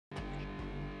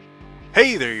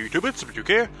Hey there YouTube, it's SuperKook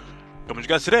here, coming to you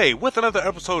guys today with another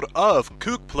episode of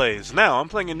Kook Plays. Now, I'm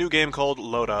playing a new game called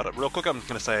Loadout. Real quick, I'm just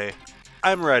gonna say,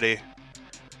 I'm ready.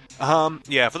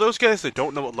 Yeah, for those guys that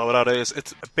don't know what Loadout is,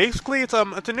 it's basically, it's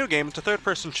a new game, it's a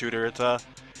third-person shooter. It's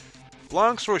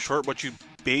long story short, what you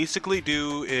basically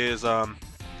do is,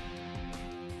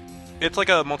 it's like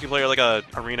a multiplayer, like a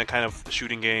arena kind of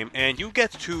shooting game, and you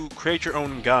get to create your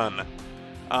own gun.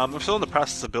 I'm still in the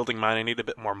process of building mine. I need a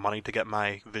bit more money to get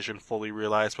my vision fully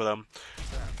realized, but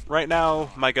right now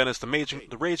my gun is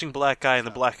the Raging Black Guy and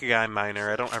the Black Guy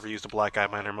Miner. I don't ever use the Black Guy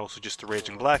Miner, mostly just the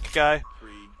Raging Black Guy.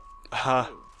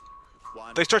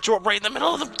 They start you out right in the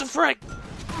middle of the fray!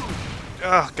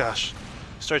 Oh gosh.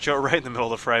 Start you out right in the middle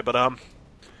of the fray, but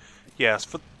yes,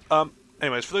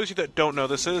 anyways, for those of you that don't know,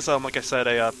 this is, like I said,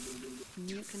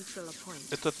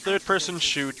 it's a third-person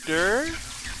shooter.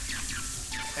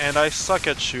 And I suck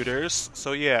at shooters,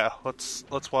 so yeah, let's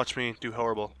watch me do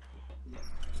horrible.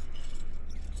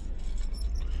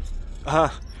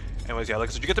 Anyways, yeah, like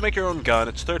I said, you get to make your own gun.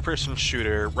 It's a third-person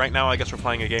shooter. Right now, I guess we're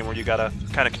playing a game where you gotta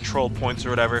kind of control points or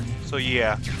whatever. So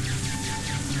yeah.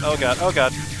 Oh god, oh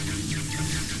god.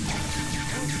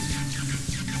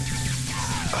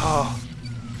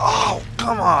 Oh,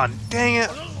 come on, dang it!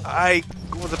 I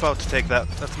was about to take that.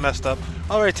 That's messed up.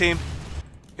 All right, team.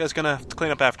 You guys gonna have to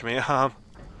clean up after me.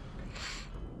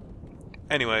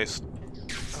 Anyways,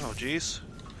 oh jeez,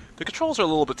 the controls are a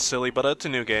little bit silly, but it's a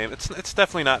new game. It's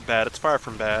definitely not bad. It's far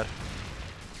from bad.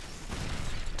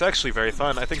 It's actually very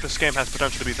fun. I think this game has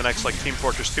potential to be the next like Team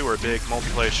Fortress 2 or a big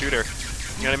multiplayer shooter.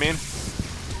 You know what I mean?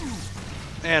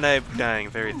 And I'm dying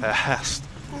very fast.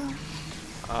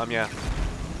 Yeah.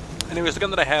 Anyways, the gun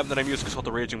that I have that I'm using is called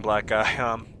the Raging Black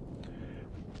Guy.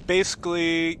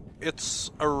 Basically, it's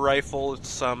a rifle. It's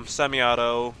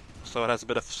semi-auto. So it has a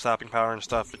bit of stopping power and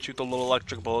stuff. It shoots the little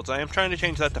electric bullets. I am trying to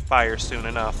change that to fire soon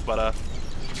enough, but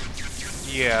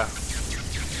yeah.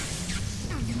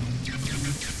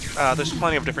 There's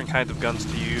plenty of different kinds of guns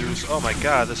to use. Oh my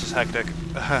god, this is hectic.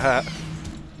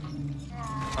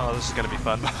 Oh, this is gonna be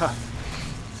fun.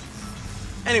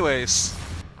 Anyways,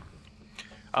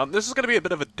 this is gonna be a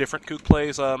bit of a different Kook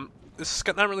Plays. This is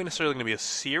not really necessarily gonna be a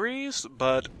series,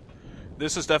 but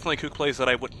this is definitely Kook Plays that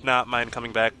I would not mind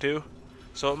coming back to.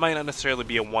 So it might not necessarily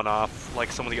be a one-off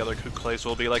like some of the other Kook Plays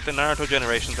will be, like the Naruto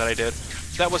Generations that I did.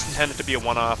 That was intended to be a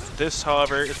one-off. This,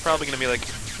 however, is probably going to be like,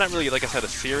 not really, like I said, a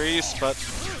series, but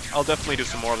I'll definitely do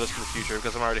some more of this in the future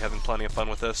because I'm already having plenty of fun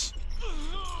with this.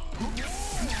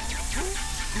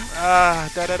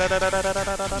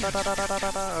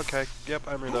 Okay, yep,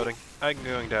 I'm reloading. I'm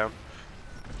going down.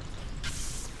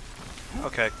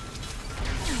 Okay.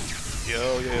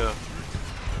 Yo.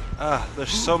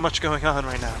 There's so much going on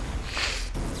right now.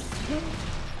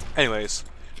 Anyways,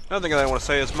 another thing that I want to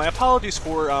say is my apologies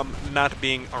for not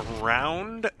being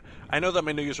around. I know that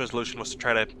my New Year's resolution was to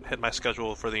try to hit my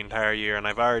schedule for the entire year, and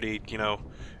I've already, you know,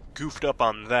 goofed up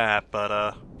on that,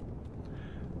 but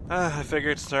I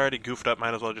figured since I already goofed up,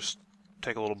 might as well just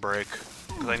take a little break,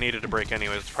 because I needed a break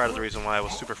anyways. It's part of the reason why I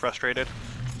was super frustrated.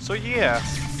 So yeah.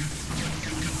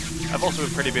 I've also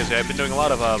been pretty busy. I've been doing a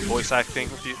lot of voice acting.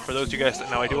 For those of you guys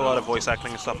that know, I do a lot of voice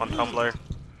acting and stuff on Tumblr.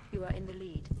 You are in the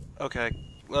lead. Okay,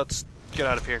 let's get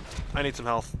out of here. I need some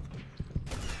health.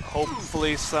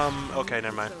 Hopefully some... Okay,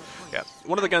 never mind. Yeah,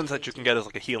 one of the guns that you can get is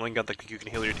like a healing gun that you can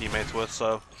heal your teammates with,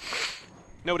 so...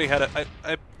 Nobody had it.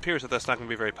 It appears that that's not going to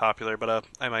be very popular, but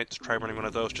I might try running one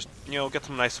of those. Just, you know, get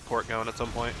some nice support going at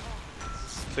some point.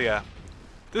 So yeah.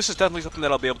 This is definitely something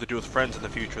that I'll be able to do with friends in the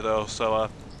future, though, so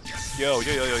yo,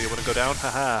 you wanna go down?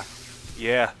 Haha.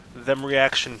 Yeah, them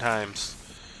reaction times.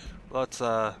 Let's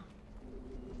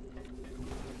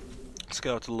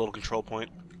go out to the little control point.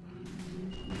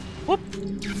 Whoop!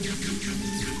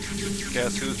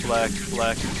 Guess who's black?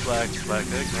 Black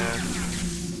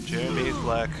Eggman. Jeremy's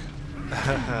black.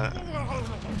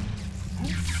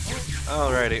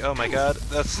 Alrighty, oh my god,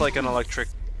 that's like an electric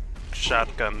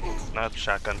shotgun. Not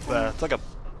shotgun, it's like a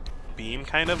beam,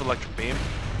 kind of, electric beam.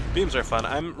 Beams are fun.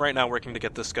 I'm right now working to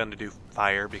get this gun to do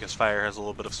fire, because fire has a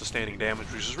little bit of sustaining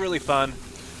damage, which is really fun.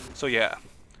 So yeah.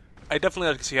 I definitely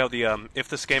like to see how the, if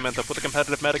this game ends up with a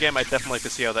competitive metagame, I'd definitely like to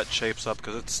see how that shapes up,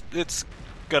 because it's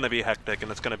gonna be hectic,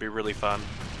 and it's gonna be really fun.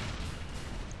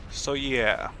 So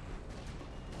yeah.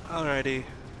 Alrighty.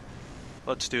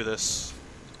 Let's do this.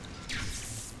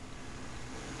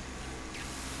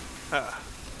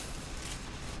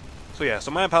 So yeah,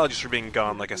 so my apologies for being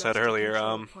gone, like I said earlier.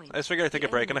 I just figured I'd take a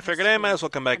break, and I figured I might as well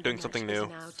come back doing something new.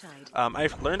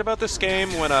 I've learned about this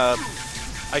game when,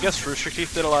 I guess Rooster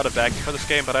Teeth did a lot of backing for this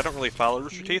game, but I don't really follow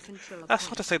Rooster Teeth. That's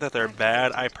not to say that they're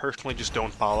bad, I personally just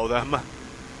don't follow them.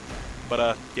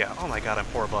 But, yeah, oh my god, I'm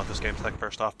horrible at this game tech,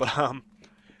 first off. But,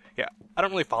 yeah, I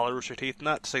don't really follow Rooster Teeth.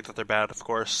 Not to say that they're bad, of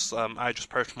course. I just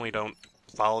personally don't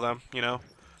follow them, you know?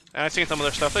 And I've seen some of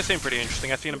their stuff. They seem pretty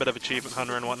interesting. I've seen a bit of Achievement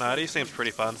Hunter and whatnot. He seems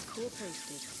pretty fun.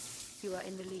 You are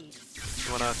in the lead.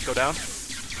 You wanna go down?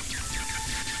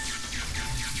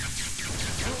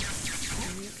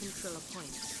 New controller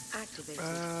point activated.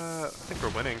 I think we're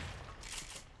winning.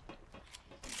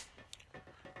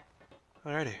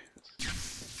 Alrighty.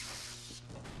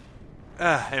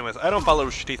 Anyways, I don't follow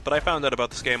Rooster Teeth, but I found out about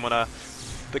this game when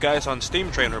the guys on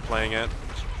Steam Train were playing it.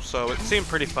 So it seemed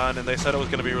pretty fun, and they said it was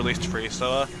going to be released free.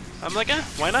 So I'm like,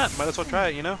 why not? Might as well try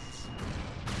it, you know?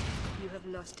 You have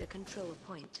lost a control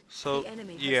point. So the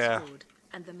enemy has yeah. scored,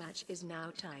 and the match is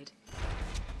now tied.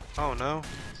 Oh no,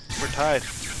 we're tied.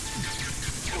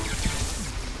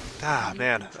 Ah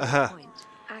man. Point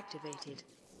activated.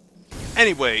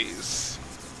 Anyways.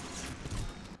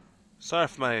 Sorry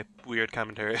for my weird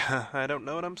commentary. I don't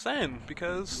know what I'm saying,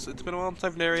 because it's been a while since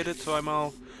I've narrated, so I'm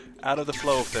all out of the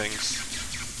flow of things.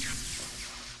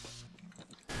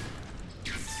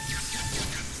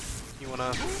 You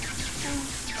wanna...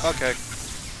 Okay.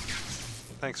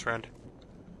 Thanks, friend.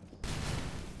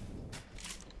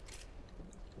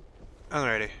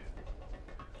 Alrighty.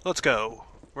 Let's go.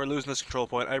 We're losing this control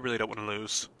point. I really don't want to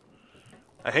lose.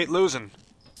 I hate losing.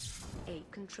 A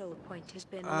control point has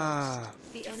been lost.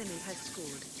 The enemy has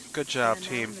scored. Good job,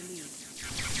 team.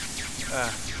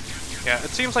 Yeah, it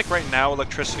seems like right now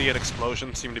electricity and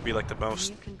explosion seem to be like the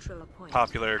most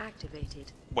popular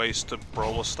ways to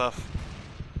roll with stuff.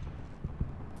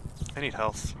 I need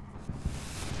health.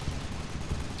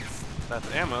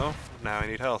 That's ammo. Now I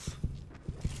need health.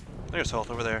 There's health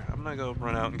over there. I'm gonna go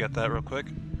run out and get that real quick.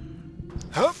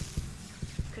 Hup!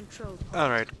 Control point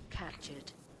Alright.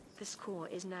 captured. The score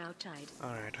is now tied.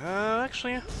 Alright,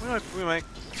 actually, we might.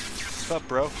 What's up,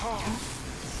 bro?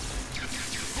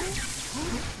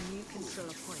 New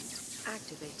controller point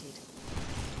activated.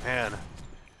 Man.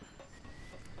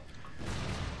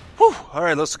 Whew!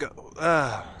 Alright, let's go.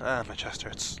 My chest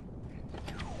hurts.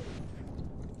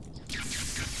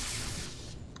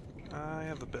 I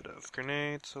have a bit of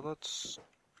grenades, so let's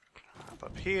hop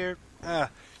up here. Yeah,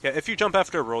 if you jump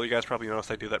after a roll, you guys probably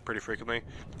notice I do that pretty frequently.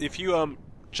 If you,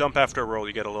 jump after a roll,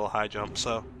 you get a little high jump,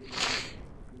 so...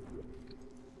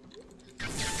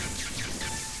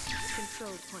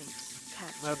 Control point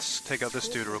captured. Let's take out this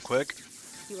dude real quick.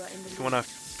 You are in the If you wanna...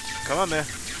 Come on, man.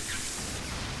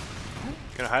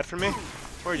 Gonna hide from me?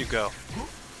 Where'd you go?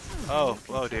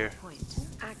 Oh dear. point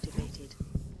activated.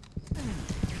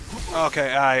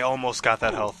 Okay, I almost got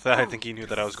that health. I think he knew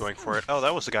that I was going for it. Oh,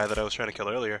 that was the guy that I was trying to kill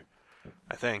earlier.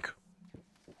 I think.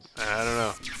 I don't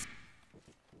know.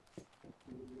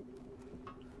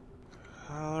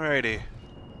 Alrighty.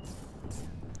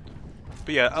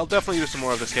 But yeah, I'll definitely do some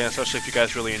more of this game, especially if you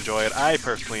guys really enjoy it. I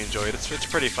personally enjoy it. It's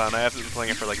pretty fun. I haven't been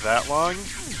playing it for like that long,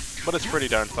 but it's pretty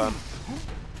darn fun.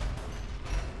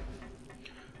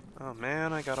 Oh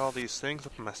man, I got all these things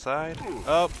up on my side.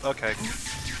 Oh, okay.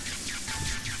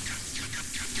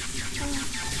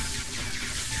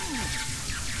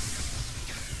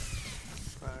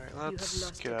 Alright,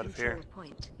 let's get out of here.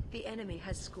 Point. The enemy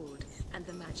has scored, and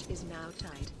the match is now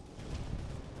tied.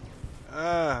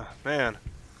 Man.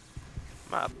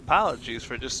 My apologies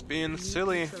for just being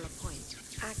silly. Point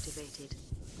activated.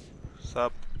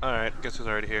 Sup? Alright, guess who's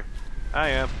already here? I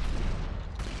am.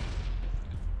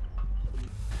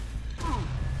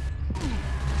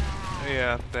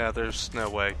 Yeah, there's no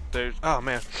way. Oh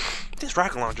man, these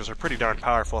rocket launchers are pretty darn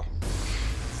powerful.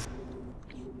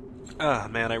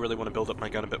 Man, I really want to build up my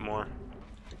gun a bit more.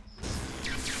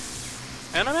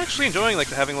 And I'm actually enjoying like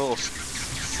having a little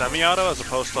semi-auto as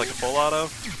opposed to like a full auto.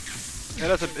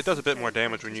 It does a bit more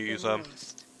damage when you use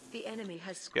The enemy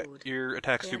has yeah, scored. your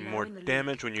attacks do more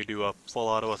damage when you do a full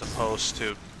auto as opposed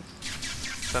to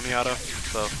semi-auto.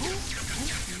 So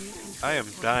I am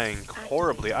dying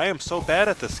horribly. I am so bad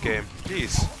at this game.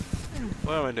 Jeez.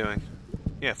 What am I doing?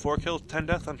 Yeah, 4 kills, 10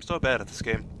 deaths. I'm so bad at this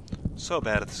game. So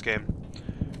bad at this game.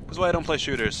 That's why I don't play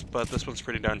shooters, but this one's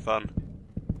pretty darn fun.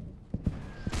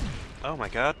 Oh my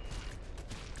god.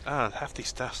 Half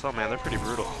these deaths. Oh man, they're pretty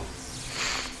brutal.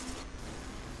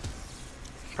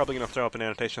 Probably gonna throw up an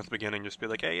annotation at the beginning, just be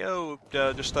like, hey yo,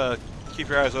 just keep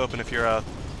your eyes open if you're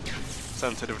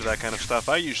sensitive to that kind of stuff.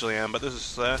 I usually am, but this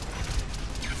is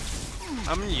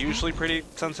I'm usually pretty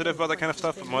sensitive about that kind of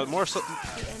stuff. More so,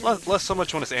 less so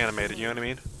much when it's animated. You know what I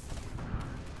mean?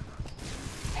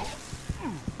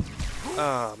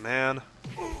 Oh man.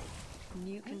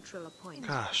 New controller point.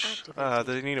 Gosh,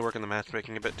 they need to work on the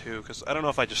matchmaking a bit too, because I don't know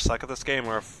if I just suck at this game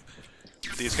or if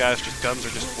these guys' guns are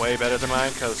just way better than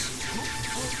mine. Because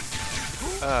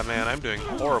Ah, man, I'm doing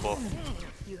horrible.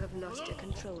 You have lost a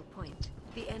control point.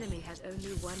 The enemy has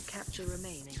only one capture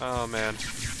remaining. Oh, man.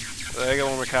 They get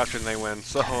one more capture and they win,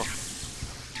 so...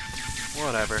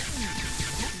 whatever.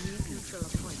 New control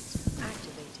point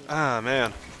activated. Ah,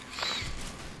 man.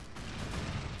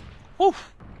 Whew.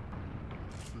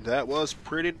 That was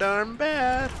pretty darn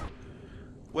bad.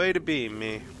 Way to be,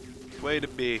 me. Way to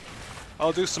be.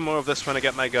 I'll do some more of this when I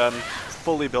get my gun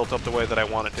fully built up the way that I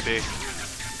want it to be.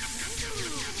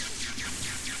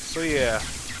 So yeah.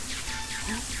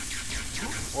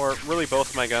 Or really both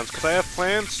of my guns, because I have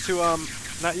plans to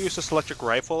not use this electric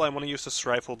rifle. I want to use this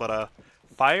rifle, but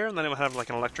fire, and then I will have like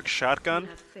an electric shotgun.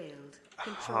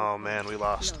 Oh man, we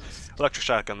lost. Electric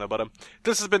shotgun though, but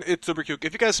this has been ItsSuperKook.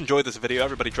 If you guys enjoyed this video,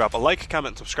 everybody drop a like,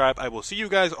 comment, and subscribe. I will see you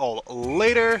guys all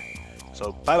later.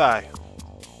 So bye bye.